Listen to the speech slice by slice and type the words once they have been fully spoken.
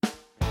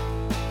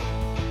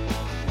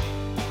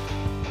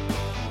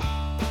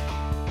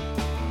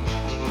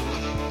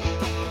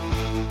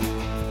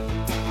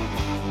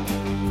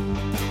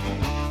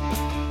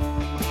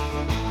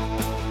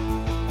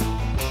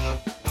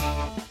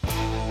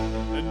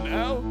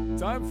Now,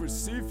 time for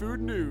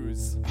seafood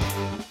news.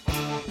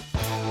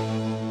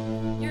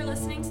 You're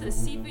listening to the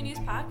Seafood News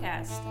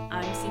Podcast.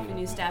 I'm Seafood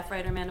News staff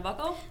writer Amanda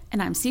Buckle.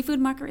 And I'm seafood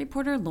market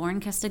reporter Lauren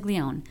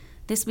Castiglione.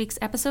 This week's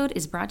episode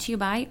is brought to you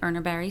by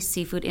Urner Barry's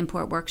Seafood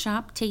Import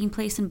Workshop, taking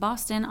place in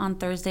Boston on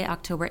Thursday,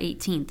 October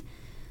 18th.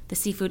 The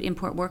Seafood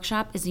Import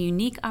Workshop is a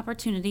unique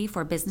opportunity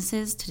for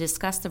businesses to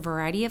discuss the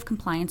variety of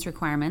compliance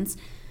requirements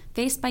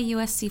faced by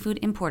U.S. seafood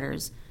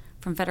importers.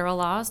 From federal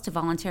laws to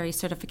voluntary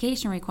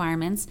certification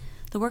requirements,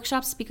 the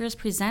workshop speakers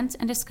present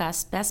and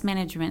discuss best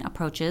management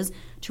approaches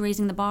to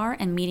raising the bar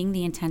and meeting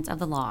the intent of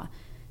the law.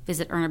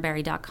 Visit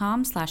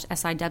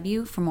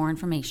urnerbarry.com/SIW for more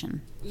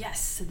information.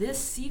 Yes, this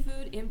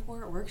Seafood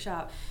Import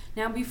Workshop.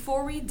 Now,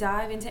 before we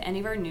dive into any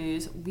of our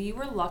news, we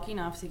were lucky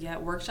enough to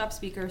get workshop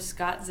speaker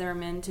Scott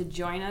Zimmerman to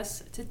join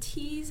us to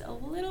tease a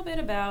little bit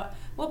about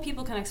what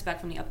people can expect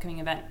from the upcoming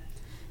event.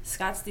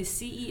 Scott's the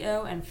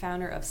CEO and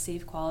founder of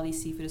Safe Quality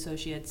Seafood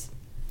Associates.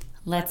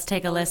 Let's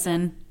take a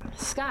listen.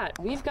 Scott,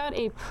 we've got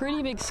a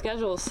pretty big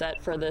schedule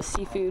set for the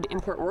Seafood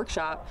Import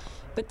Workshop,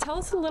 but tell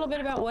us a little bit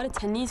about what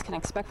attendees can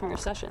expect from your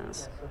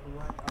sessions.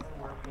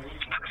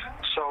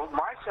 So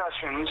my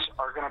sessions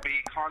are going to be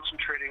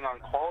concentrating on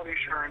quality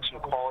assurance and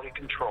quality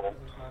control,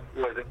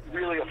 with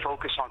really a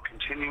focus on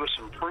continuous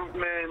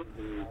improvement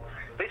and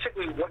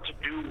basically what to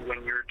do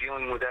when you're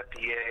dealing with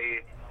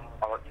FDA,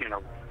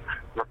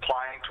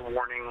 replying to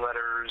warning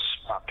letters,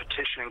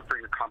 petitioning for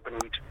your company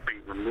to be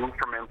removed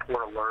from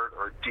import alert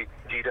or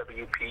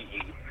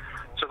DWPE.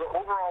 So the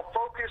overall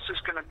focus is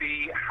going to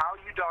be how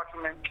you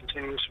document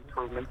continuous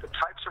improvement, the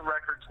types of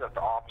records that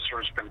the officer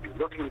is going to be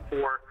looking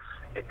for,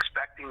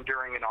 expecting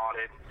during an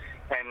audit,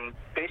 and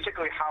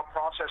basically how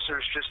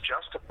processors just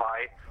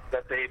justify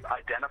that they've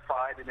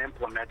identified and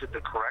implemented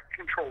the correct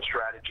control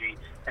strategy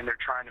and they're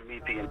trying to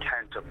meet the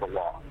intent of the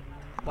law.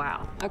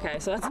 Wow. Okay,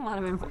 so that's a lot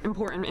of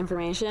important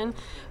information.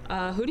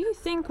 Who do you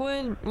think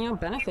would,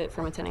 benefit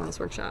from attending this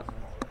workshop?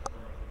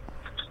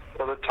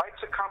 Well, the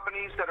types of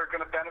companies that are going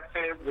to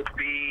benefit would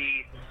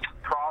be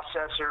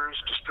processors,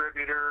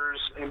 distributors,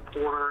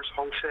 importers,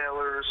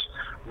 wholesalers,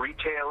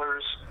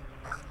 retailers.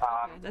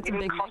 Okay, that's a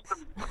big mix.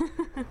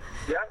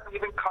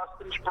 Even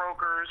customs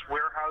brokers,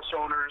 warehouse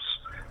owners.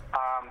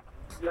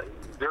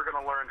 They're going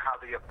to learn how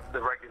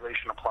the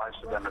regulation applies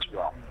to them as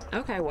well.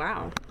 Okay,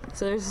 wow.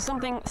 So there's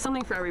something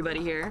for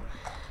everybody here.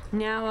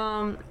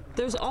 Now,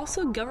 there's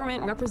also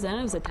government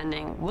representatives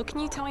attending. What can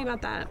you tell me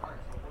about that?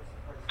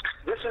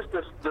 This is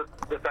the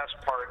best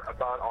part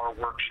about our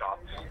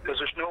workshop, because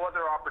there's no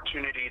other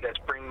opportunity that's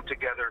bringing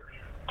together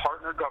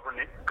partner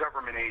government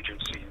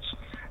agencies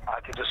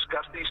to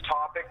discuss these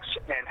topics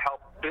and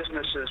help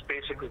businesses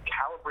basically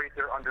calibrate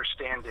their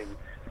understanding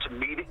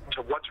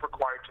to what's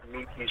required to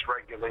meet these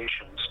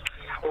regulations.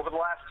 Over the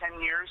last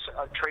 10 years,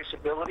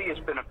 traceability has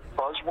been a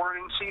buzzword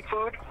in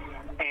seafood,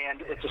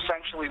 and it's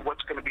essentially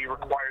what's going to be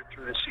required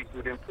through the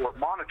Seafood Import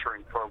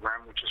Monitoring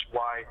Program, which is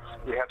why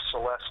we have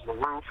Celeste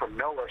LaRue from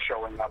NOAA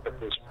showing up at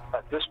this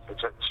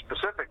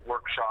specific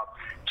workshop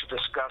to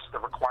discuss the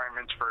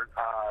requirements for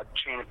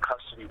chain of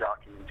custody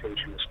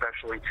documentation,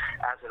 especially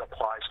as it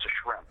applies to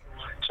shrimp.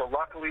 So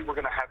luckily, we're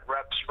going to have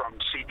reps from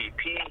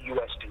CBP,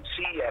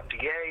 USDC,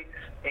 FDA,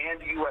 and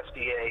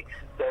USDA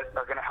that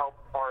are going to help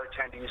our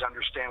attendees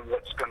understand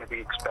what's going to be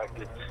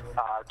expected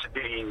to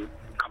be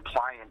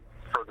compliant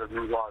for the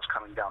new laws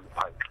coming down the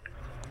pike.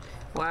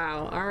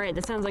 Wow. All right.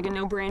 That sounds like a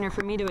no-brainer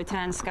for me to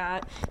attend,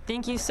 Scott.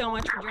 Thank you so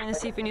much for joining the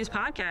Seafood News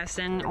Podcast,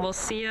 and we'll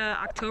see you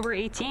October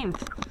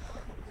 18th.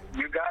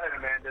 You got it,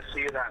 Amanda.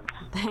 See you then.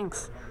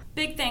 Thanks.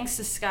 Big thanks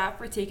to Scott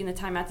for taking the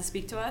time out to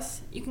speak to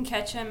us. You can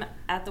catch him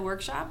at the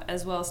workshop,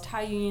 as well as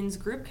Thai Union's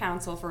Group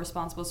Counsel for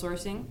Responsible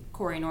Sourcing,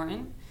 Corey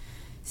Norton,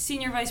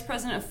 Senior Vice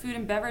President of Food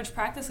and Beverage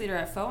Practice Leader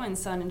at Foe &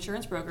 Son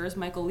Insurance Brokers,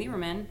 Michael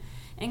Lieberman,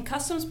 and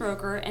Customs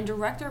Broker and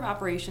Director of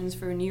Operations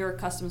for New York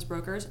Customs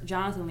Brokers,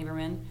 Jonathan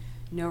Lieberman.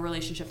 No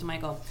relationship to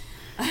Michael.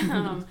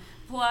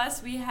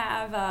 Plus, we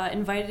have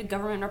invited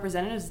government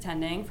representatives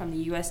attending from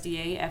the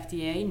USDA,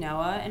 FDA,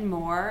 NOAA, and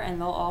more,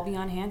 and they'll all be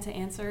on hand to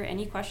answer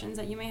any questions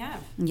that you may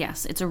have.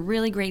 Yes, it's a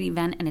really great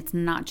event, and it's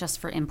not just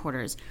for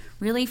importers.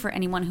 Really for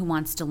anyone who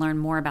wants to learn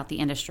more about the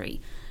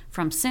industry.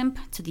 From SIMP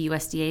to the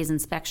USDA's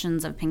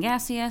inspections of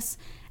Pangasius,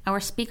 our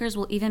speakers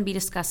will even be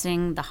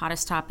discussing the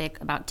hottest topic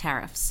about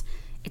tariffs.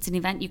 It's an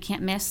event you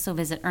can't miss, so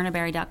visit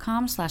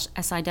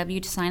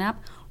urnerbarry.com/SIW to sign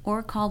up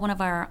or call one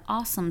of our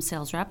awesome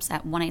sales reps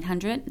at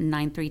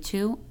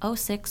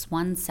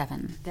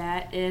 1-800-932-0617.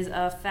 That is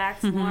a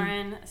fact,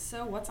 Lauren.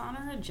 So what's on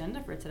our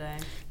agenda for today?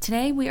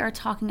 Today we are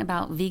talking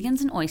about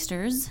vegans and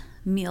oysters,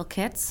 meal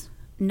kits,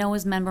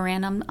 NOAA's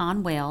memorandum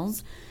on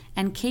whales,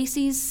 and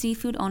Casey's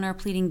seafood owner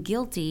pleading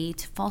guilty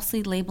to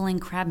falsely labeling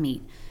crab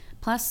meat.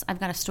 Plus,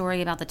 I've got a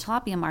story about the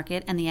tilapia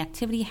market and the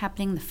activity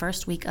happening the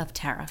first week of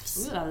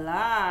tariffs. Ooh la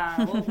la.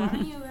 Well, why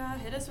don't you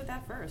hit us with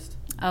that first?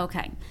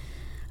 Okay.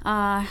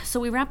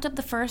 So we wrapped up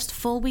the first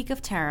full week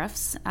of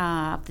tariffs,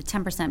 the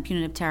 10%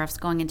 punitive tariffs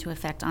going into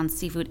effect on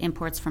seafood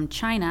imports from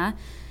China.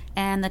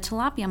 And the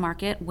tilapia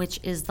market, which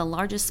is the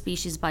largest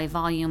species by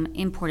volume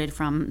imported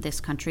from this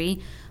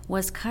country,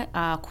 was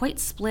quite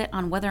split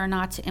on whether or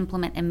not to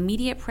implement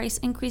immediate price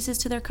increases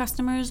to their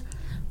customers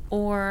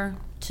or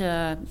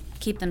to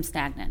keep them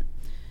stagnant.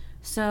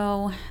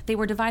 So they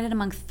were divided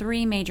among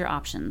three major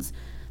options.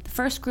 The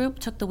first group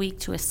took the week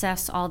to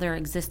assess all their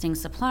existing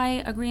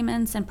supply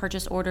agreements and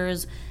purchase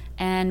orders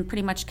and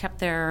pretty much kept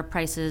their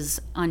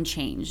prices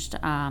unchanged.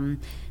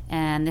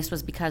 And this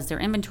was because their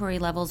inventory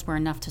levels were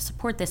enough to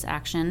support this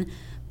action,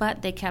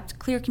 but they kept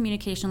clear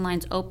communication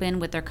lines open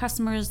with their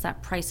customers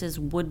that prices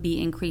would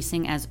be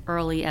increasing as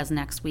early as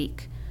next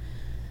week.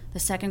 The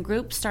second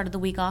group started the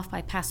week off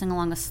by passing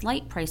along a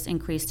slight price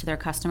increase to their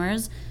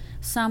customers.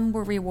 Some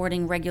were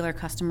rewarding regular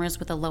customers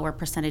with a lower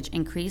percentage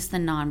increase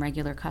than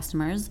non-regular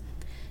customers.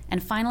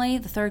 And finally,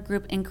 the third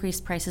group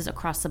increased prices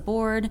across the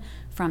board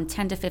from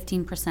 10 to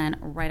 15%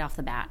 right off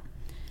the bat.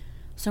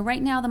 So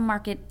right now the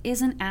market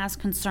isn't as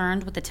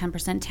concerned with the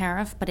 10%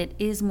 tariff, but it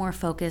is more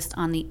focused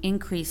on the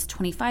increased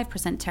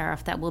 25%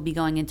 tariff that will be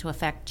going into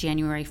effect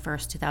January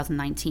 1st,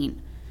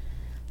 2019.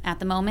 At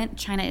the moment,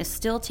 China is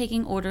still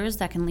taking orders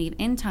that can leave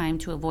in time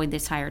to avoid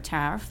this higher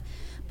tariff,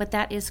 but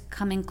that is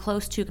coming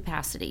close to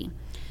capacity.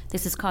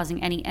 This is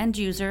causing any end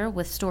user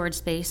with storage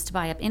space to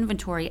buy up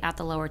inventory at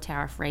the lower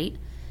tariff rate.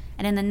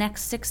 And in the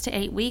next 6 to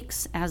 8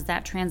 weeks, as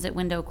that transit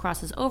window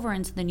crosses over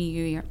into the new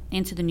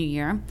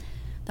year,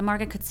 the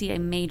market could see a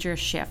major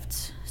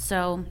shift.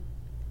 So,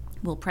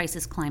 will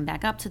prices climb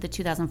back up to the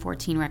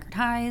 2014 record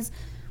highs?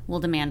 Will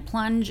demand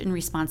plunge in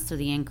response to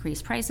the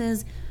increased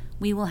prices?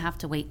 We will have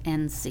to wait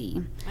and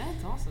see.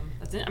 That's awesome.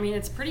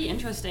 It's pretty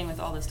interesting with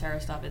all this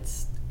tariff stuff.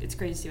 It's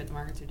crazy to see what the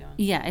markets are doing.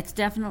 Yeah, it's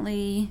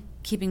definitely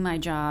keeping my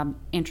job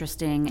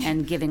interesting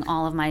and giving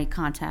all of my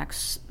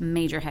contacts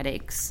major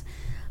headaches.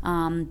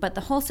 But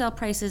the wholesale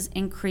prices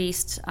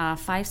increased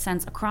 5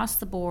 cents across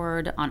the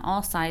board on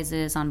all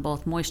sizes on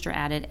both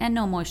moisture-added and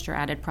no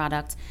moisture-added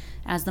products,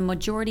 as the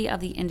majority of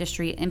the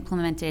industry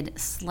implemented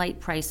slight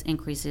price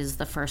increases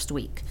the first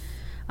week.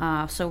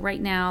 So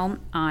right now,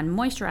 on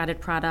moisture-added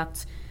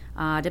products,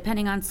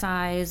 depending on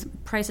size,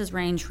 prices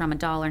range from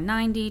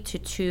 $1.90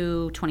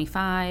 to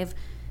 $2.25,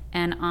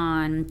 and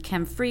on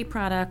chem-free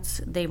products,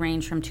 they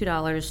range from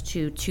 $2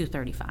 to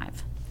 $2.35.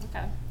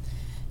 Okay.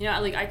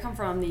 I come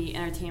from the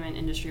entertainment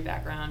industry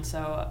background,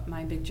 so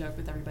my big joke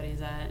with everybody is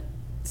that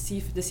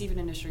the seafood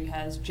industry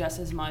has just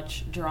as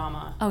much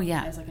drama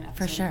as an episode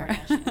for sure. of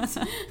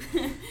Kardashians.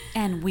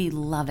 And we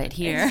love it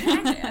here.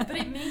 Exactly. But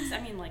it makes,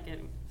 it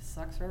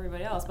sucks for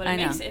everybody else, but it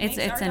makes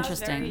our jobs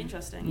very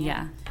interesting.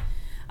 Yeah.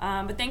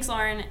 But thanks,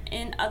 Lauren.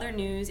 In other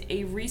news,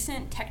 a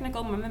recent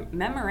technical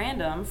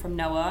memorandum from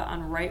NOAA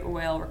on right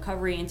whale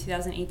recovery in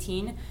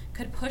 2018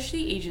 could push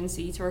the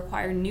agency to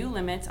require new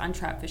limits on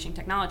trap fishing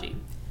technology.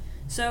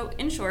 So,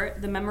 in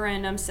short, the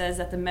memorandum says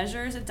that the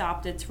measures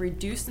adopted to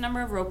reduce the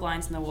number of rope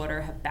lines in the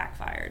water have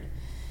backfired.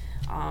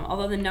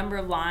 Although the number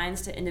of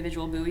lines to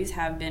individual buoys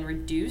have been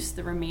reduced,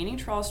 the remaining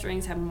trawl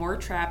strings have more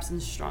traps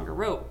and stronger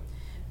rope.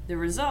 The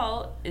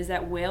result is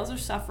that whales are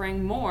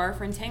suffering more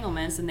for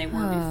entanglements than they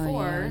were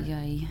before.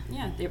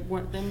 Than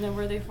they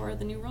were before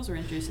the new rules were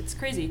introduced. It's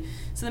crazy.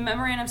 So the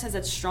memorandum says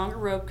that stronger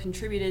rope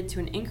contributed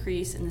to an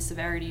increase in the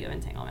severity of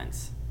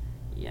entanglements.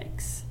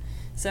 Yikes.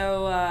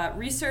 So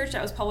research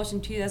that was published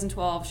in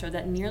 2012 showed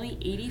that nearly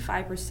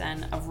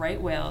 85% of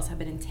right whales have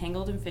been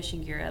entangled in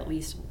fishing gear at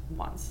least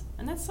once.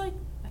 And that's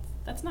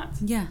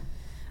nuts. Yeah.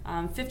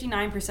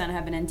 59%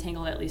 have been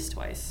entangled at least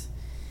twice.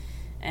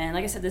 And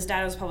like I said, this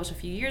data was published a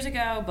few years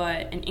ago,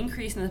 but an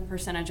increase in the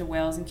percentage of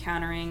whales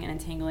encountering and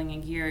entangling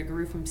in gear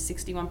grew from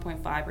 61.5%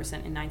 in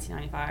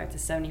 1995 to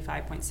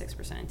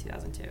 75.6% in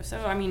 2002.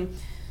 So,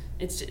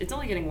 it's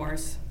only getting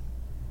worse.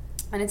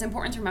 And it's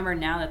important to remember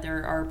now that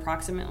there are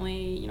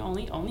approximately,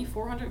 only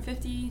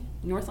 450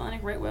 North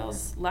Atlantic right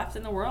whales left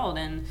in the world.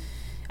 And,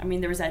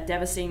 there was that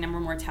devastating number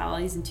of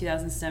mortalities in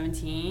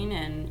 2017,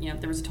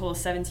 and, there was a total of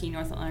 17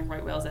 North Atlantic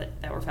right whales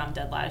that were found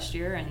dead last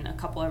year, and a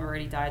couple have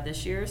already died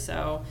this year.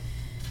 So,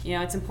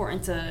 it's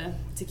important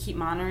to keep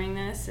monitoring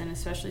this, and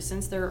especially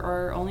since there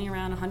are only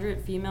around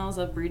 100 females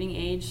of breeding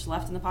age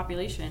left in the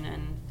population,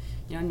 and,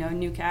 no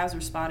new calves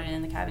were spotted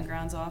in the calving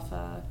grounds off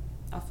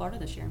Florida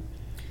this year.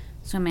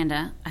 So,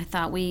 Amanda, I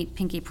thought we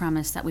pinky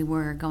promised that we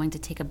were going to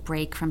take a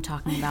break from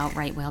talking about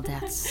right whale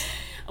deaths.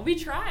 We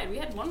tried. We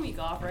had 1 week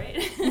off, right?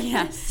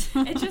 Yes.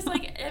 It's just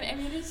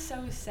it's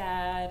so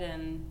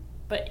sad,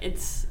 but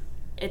it's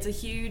a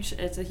huge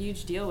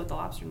deal with the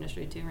lobster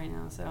industry too right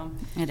now. So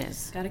it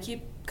is. Got to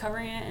keep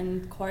covering it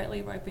and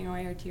quietly wiping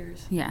away our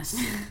tears. Yes,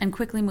 and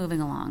quickly moving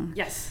along.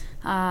 Yes.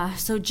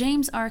 So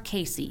James R.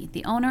 Casey,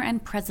 the owner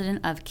and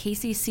president of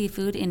Casey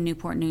Seafood in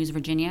Newport News,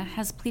 Virginia,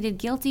 has pleaded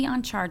guilty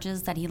on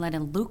charges that he led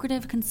a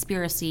lucrative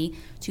conspiracy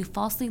to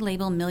falsely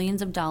label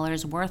millions of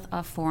dollars worth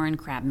of foreign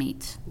crab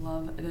meat.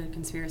 Love a good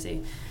conspiracy.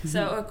 Mm-hmm.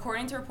 So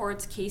according to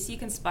reports, Casey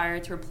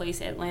conspired to replace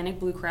Atlantic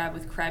blue crab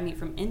with crab meat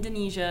from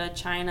Indonesia,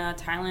 China,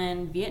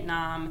 Thailand,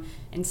 Vietnam,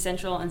 and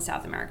Central and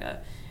South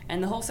America.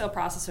 And the wholesale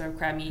processor of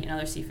crab meat and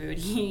other seafood,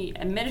 he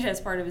admitted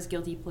as part of his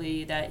guilty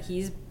plea that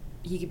he's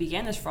he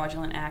began this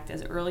fraudulent act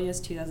as early as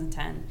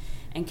 2010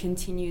 and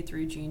continued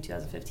through June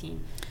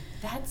 2015.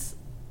 That's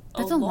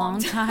a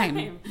long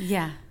time.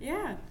 Yeah.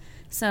 Yeah.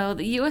 So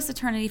the U.S.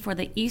 Attorney for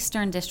the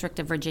Eastern District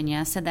of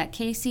Virginia said that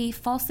Casey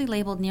falsely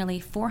labeled nearly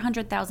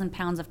 400,000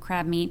 pounds of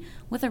crab meat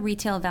with a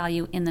retail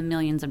value in the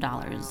millions of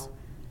dollars. Wow.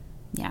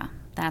 Yeah,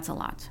 that's a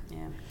lot.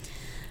 Yeah.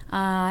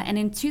 And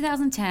in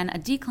 2010, a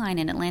decline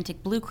in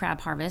Atlantic blue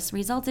crab harvest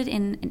resulted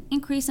in an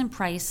increase in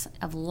price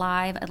of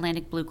live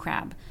Atlantic blue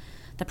crab.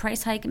 The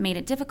price hike made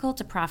it difficult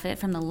to profit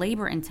from the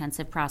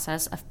labor-intensive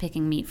process of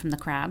picking meat from the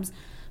crabs.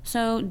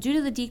 So, due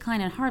to the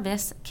decline in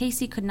harvest,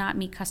 Casey could not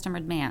meet customer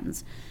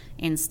demands.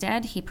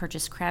 Instead, he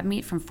purchased crab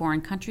meat from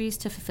foreign countries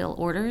to fulfill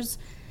orders.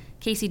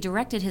 Casey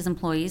directed his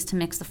employees to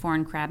mix the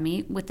foreign crab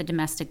meat with the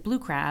domestic blue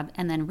crab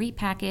and then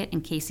repack it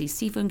in Casey's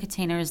seafood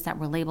containers that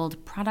were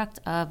labeled Product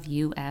of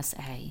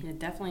USA. Yeah,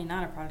 definitely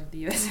not a product of the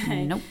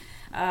USA. Nope.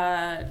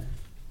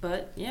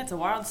 But yeah, it's a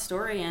wild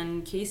story,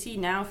 and Casey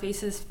now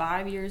faces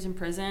 5 years in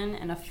prison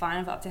and a fine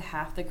of up to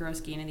half the gross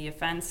gain of the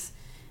offense,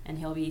 and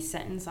he'll be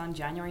sentenced on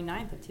January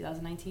 9th of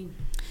 2019.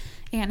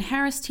 And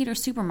Harris Teeter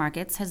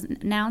Supermarkets has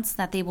announced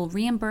that they will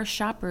reimburse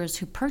shoppers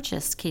who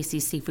purchased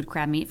Casey's seafood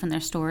crab meat from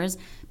their stores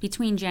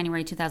between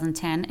January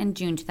 2010 and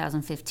June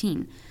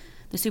 2015.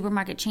 The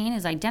supermarket chain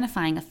is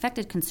identifying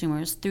affected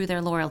consumers through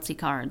their loyalty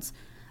cards.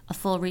 A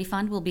full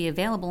refund will be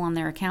available on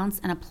their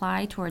accounts and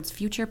apply towards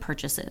future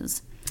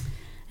purchases.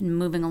 And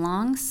moving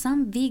along,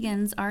 some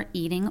vegans are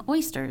eating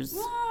oysters.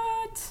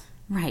 What?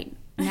 Right.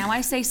 Now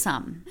I say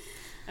some.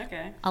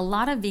 Okay. A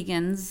lot of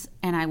vegans,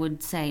 and I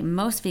would say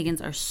most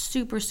vegans, are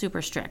super,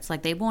 super strict.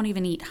 Like, they won't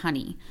even eat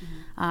honey.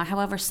 Mm-hmm.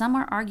 However, some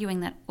are arguing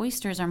that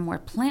oysters are more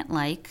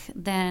plant-like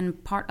than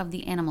part of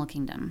the animal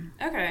kingdom.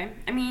 Okay.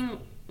 I mean,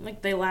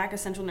 like, they lack a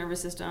central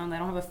nervous system. They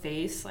don't have a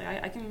face. Like,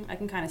 I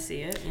can kind of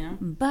see it, you know?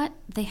 But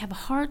they have a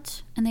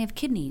heart, and they have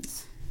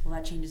kidneys. Well,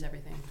 that changes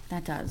everything.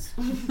 That does.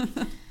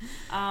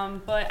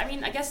 But, I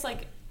mean, I guess,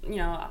 like, you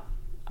know,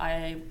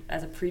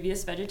 as a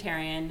previous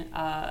vegetarian,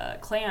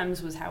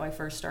 clams was how I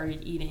first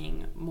started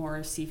eating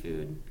more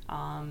seafood,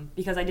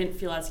 because I didn't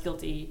feel as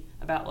guilty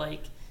about,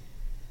 like,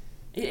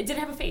 it didn't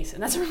have a face,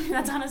 and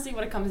that's honestly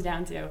what it comes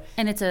down to.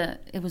 And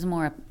it was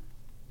more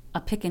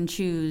a pick and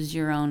choose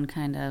your own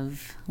kind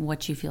of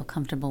what you feel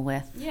comfortable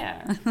with.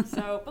 Yeah.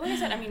 So, but like I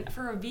said, I mean,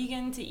 for a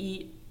vegan to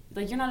eat,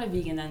 like, you're not a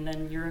vegan,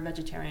 then you're a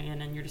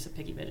vegetarian, and you're just a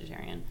picky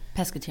vegetarian.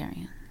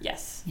 Pescatarian.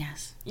 Yes.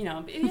 Yes. You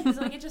know, it's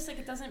like, it just, like,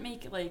 it doesn't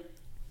make, like,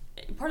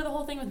 part of the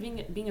whole thing with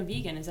being a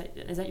vegan is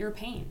that you're a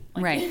pain.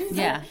 Like, right.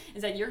 Yeah.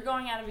 Is that you're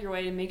going out of your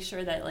way to make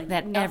sure that, like,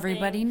 that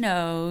everybody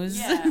knows.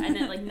 Yeah, and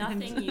that, like,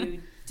 nothing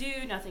you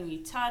do, nothing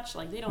you touch,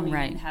 like, they don't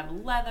even have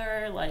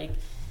leather, like,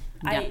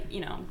 yep. you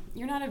know,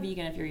 you're not a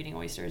vegan if you're eating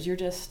oysters. You're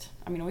just,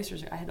 I mean,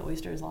 oysters, I had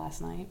oysters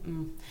last night.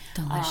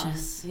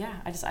 Delicious. Yeah,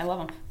 I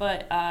love them.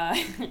 But,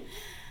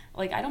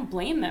 like, I don't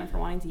blame them for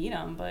wanting to eat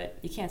them, but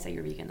you can't say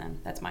you're vegan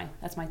then. That's my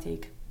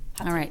take.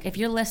 All right, if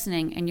you're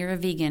listening and you're a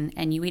vegan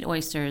and you eat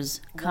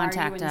oysters,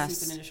 contact us. The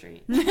seafood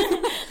industry?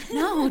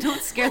 No,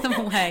 don't scare them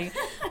away.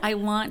 I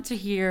want to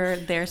hear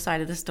their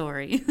side of the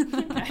story.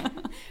 Okay.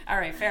 All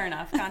right, fair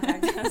enough.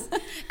 Contact us.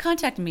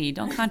 Contact me.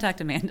 Don't contact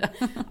Amanda.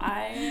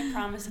 I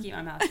promise to keep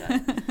my mouth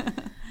shut.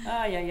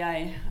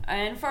 Ay.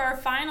 And for our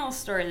final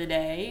story of the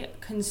day,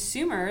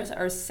 consumers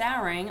are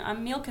souring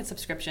on meal kit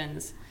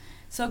subscriptions.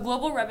 So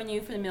global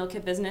revenue for the meal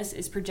kit business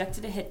is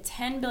projected to hit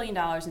 $10 billion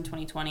in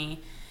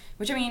 2020.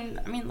 Which, I mean,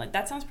 like,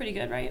 that sounds pretty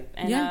good, right?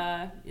 And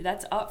yeah.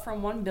 That's up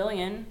from $1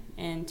 billion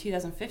in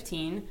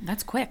 2015.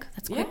 That's quick.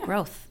 That's quick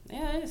growth.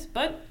 Yeah, it is.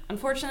 But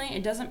unfortunately,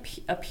 it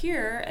doesn't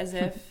appear as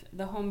if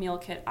the home meal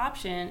kit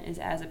option is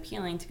as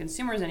appealing to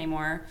consumers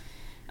anymore.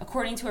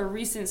 According to a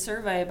recent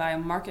survey by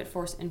Market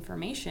Force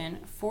Information,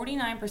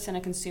 49%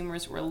 of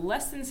consumers were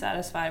less than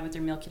satisfied with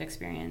their meal kit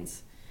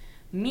experience.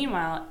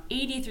 Meanwhile,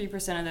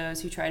 83% of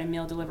those who tried a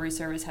meal delivery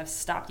service have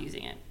stopped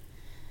using it.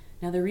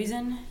 Now, the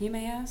reason, you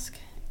may ask?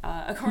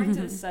 According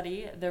to the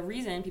study, the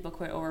reason people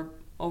quit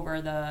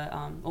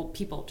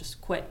people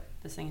just quit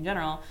this thing in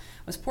general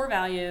was poor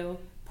value,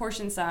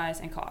 portion size,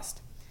 and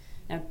cost.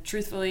 Now,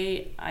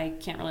 truthfully, I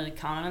can't really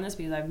comment on this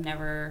because I'm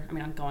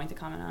going to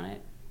comment on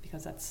it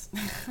because that's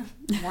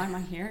why am I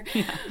here?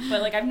 Yeah.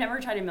 But, like, I've never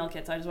tried a meal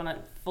kit, so I just want to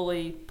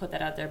fully put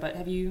that out there. But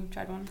have you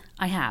tried one?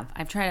 I have.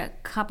 I've tried a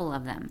couple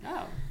of them.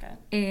 Oh, okay.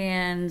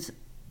 And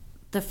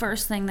the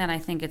first thing that I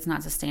think it's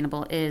not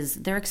sustainable is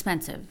they're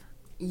expensive.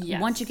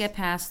 Yes. Once you get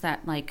past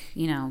that, like,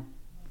 you know,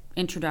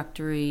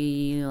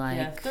 introductory,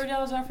 like,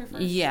 $30 off your first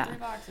 3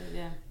 boxes,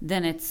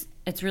 then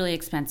it's really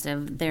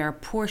expensive. They're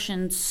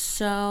portioned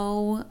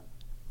so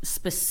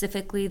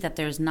specifically that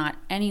there's not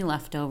any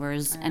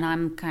leftovers, and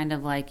I'm kind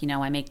of like, you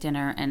know, I make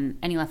dinner and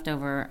any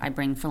leftover I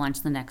bring for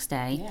lunch the next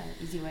day. Yeah,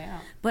 easy way out.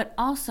 But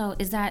also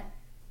is that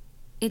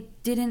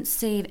it didn't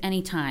save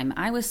any time.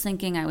 I was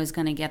thinking I was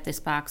going to get this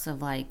box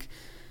of, like,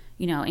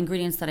 you know,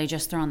 ingredients that I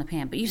just throw in the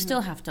pan, but you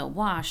still have to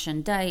wash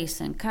and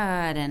dice and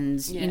cut,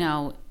 and you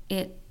know,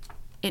 it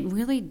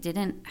really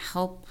didn't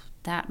help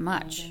that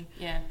much.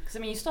 Yeah, because I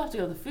mean, you still have to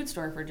go to the food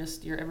store for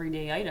just your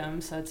everyday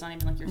items, so it's not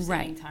even like you're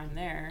saving time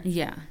there.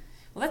 Yeah.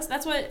 Well,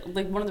 that's what,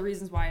 like, one of the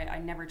reasons why I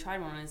never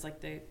tried one is, like,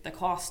 the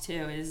cost, too,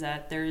 is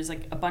that there's,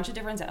 like, a bunch of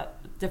different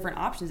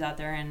options out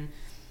there, and,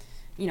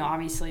 you know,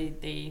 obviously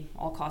they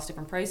all cost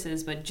different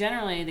prices, but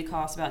generally they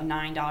cost about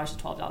 $9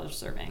 to $12 a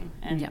serving.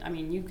 And, I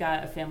mean, you've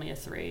got a family of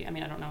 3. I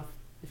mean, I don't know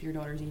if your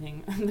daughter's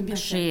eating the meal.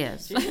 She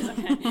is. She is,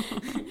 okay.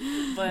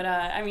 But,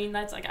 I mean,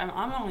 that's, like, I'm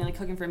only, like,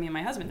 cooking for me and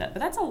my husband, but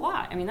that's a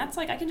lot. I mean, that's,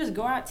 like, I can just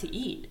go out to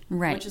eat.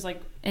 Right. Which is,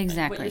 like,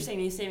 exactly what you're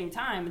saying is saving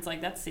time. It's, like,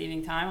 that's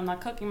saving time. I'm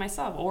not cooking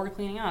myself or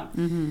cleaning up.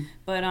 Mm-hmm.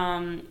 But,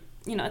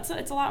 you know, it's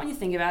a lot when you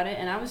think about it.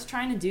 And I was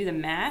trying to do the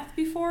math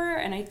before,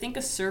 and I think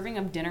a serving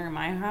of dinner in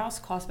my house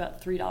costs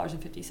about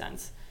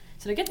 $3.50.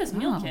 So to get this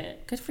meal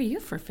kit... Good for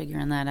you for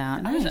figuring that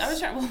out. I Nice. was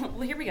trying...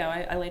 Well, here we go.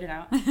 I laid it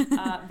out.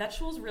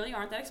 Vegetables really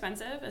aren't that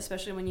expensive,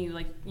 especially when you,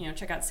 like, you know,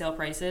 check out sale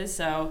prices.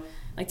 So,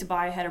 like, to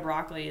buy a head of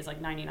broccoli is,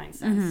 like, 99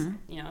 cents.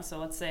 Mm-hmm. You know, so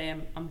let's say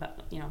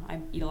you know, I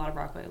eat a lot of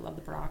broccoli. I love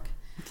the brock.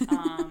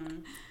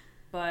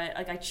 But,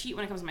 like, I cheat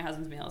when it comes to my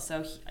husband's meals.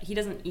 So he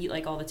doesn't eat,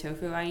 like, all the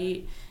tofu I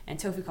eat. And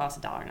tofu costs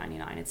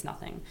 $1.99. It's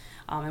nothing.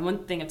 And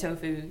one thing of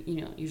tofu,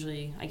 you know,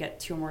 usually I get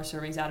 2 or more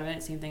servings out of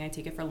it. Same thing, I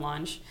take it for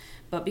lunch.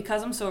 But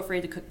because I'm so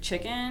afraid to cook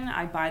chicken,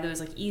 I buy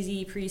those, like,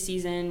 easy,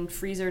 pre-seasoned,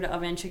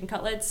 freezer-to-oven chicken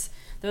cutlets.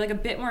 They're, like, a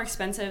bit more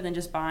expensive than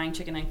just buying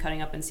chicken and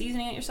cutting up and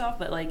seasoning it yourself.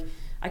 But, like,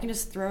 I can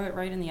just throw it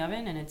right in the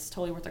oven, and it's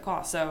totally worth the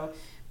cost. So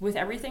with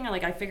everything,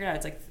 I figured out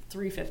it's, like,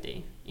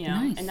 $3.50, you know?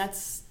 Nice. And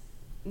that's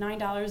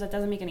 $9. That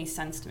doesn't make any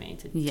sense to me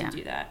to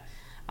do that.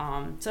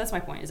 So that's my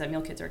point, is that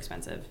meal kits are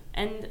expensive.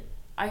 And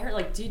I heard,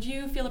 like, did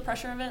you feel the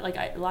pressure of it? Like,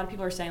 a lot of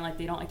people are saying, like,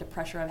 they don't like the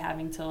pressure of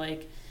having to,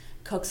 like,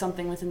 cook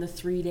something within the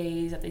 3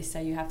 days that they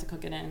say you have to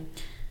cook it in.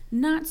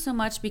 Not so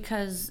much,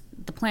 because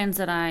the plans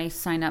that I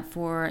signed up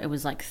for, it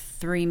was like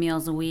 3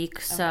 meals a week.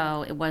 Okay.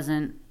 So I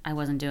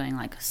wasn't doing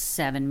like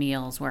 7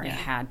 meals where I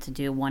had to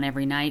do one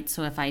every night.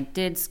 So if I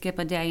did skip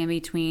a day in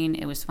between,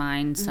 it was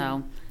fine. Mm-hmm.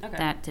 So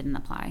that didn't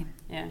apply.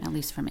 Yeah. At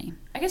least for me.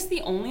 I guess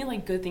the only,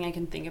 like, good thing I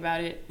can think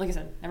about it, like I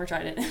said, never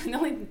tried it. The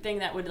only thing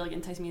that would, like,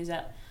 entice me is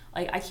that,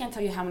 like, I can't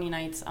tell you how many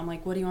nights I'm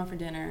like, what do you want for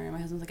dinner? And my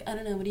husband's like, I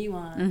don't know, what do you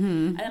want?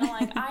 Mm-hmm. And then I'm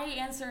like, I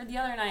answered the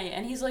other night,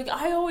 and he's like,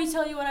 I always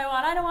tell you what I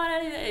want. I don't want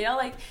anything. You know,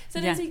 like,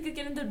 sometimes you could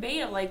get into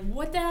debate of, like,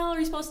 what the hell are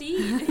you supposed to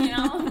eat? You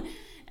know?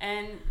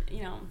 And,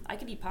 you know, I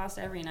could eat pasta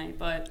every night,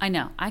 but... I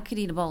know. I could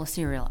eat a bowl of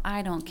cereal.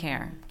 I don't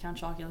care. Count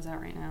Chocula's out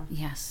right now.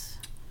 Yes.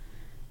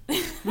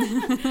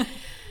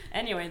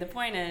 Anyway, the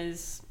point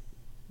is...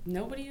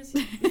 Nobody is...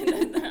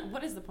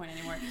 What is the point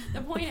anymore?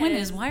 The point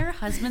is, why are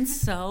husbands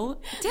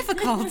so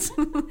difficult?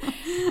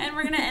 And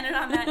we're going to end it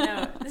on that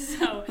note.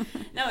 So,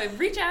 no,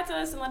 reach out to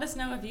us and let us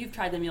know if you've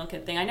tried the meal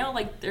kit thing. I know,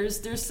 like,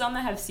 there's some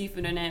that have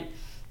seafood in it.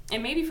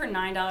 And maybe for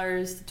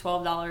 $9 to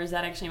 $12,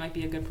 that actually might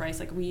be a good price.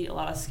 Like, we eat a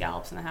lot of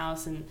scallops in the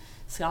house, and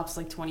scallops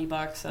like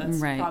 $20. So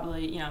it's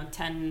probably, you know,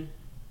 10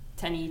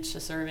 each a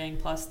serving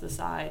plus the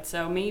side.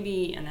 So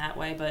maybe in that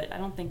way, but I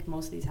don't think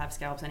most of these have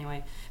scallops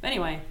anyway. But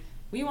anyway...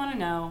 We want to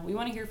know. We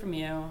want to hear from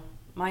you.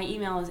 My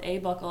email is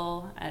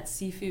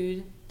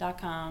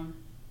abuckle@seafood.com.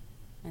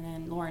 And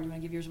then, Lauren, you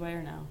want to give yours away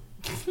or no?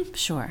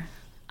 Sure.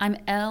 I'm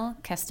L.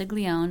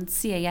 Castiglione,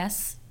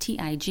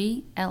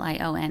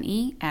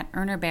 CASTIGLIONE,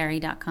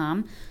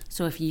 @ernerberry.com.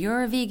 So if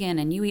you're a vegan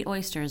and you eat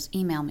oysters,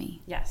 email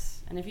me.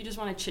 Yes. And if you just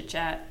want to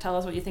chit-chat, tell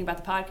us what you think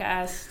about the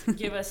podcast.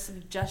 Give us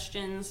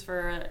suggestions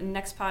for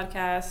next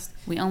podcast.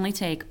 We only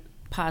take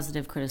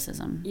positive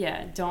criticism.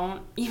 Yeah,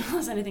 don't email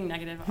us anything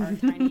negative. Our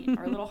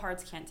little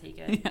hearts can't take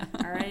it. Yeah.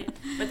 All right?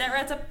 But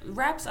that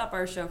wraps up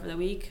our show for the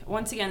week.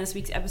 Once again, this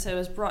week's episode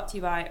is brought to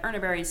you by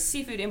Urner Barry's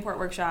Seafood Import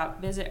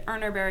Workshop. Visit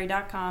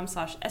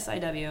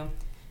ernerberry.com/SIW.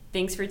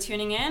 Thanks for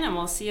tuning in, and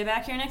we'll see you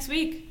back here next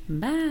week.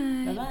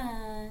 Bye.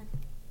 Bye-bye.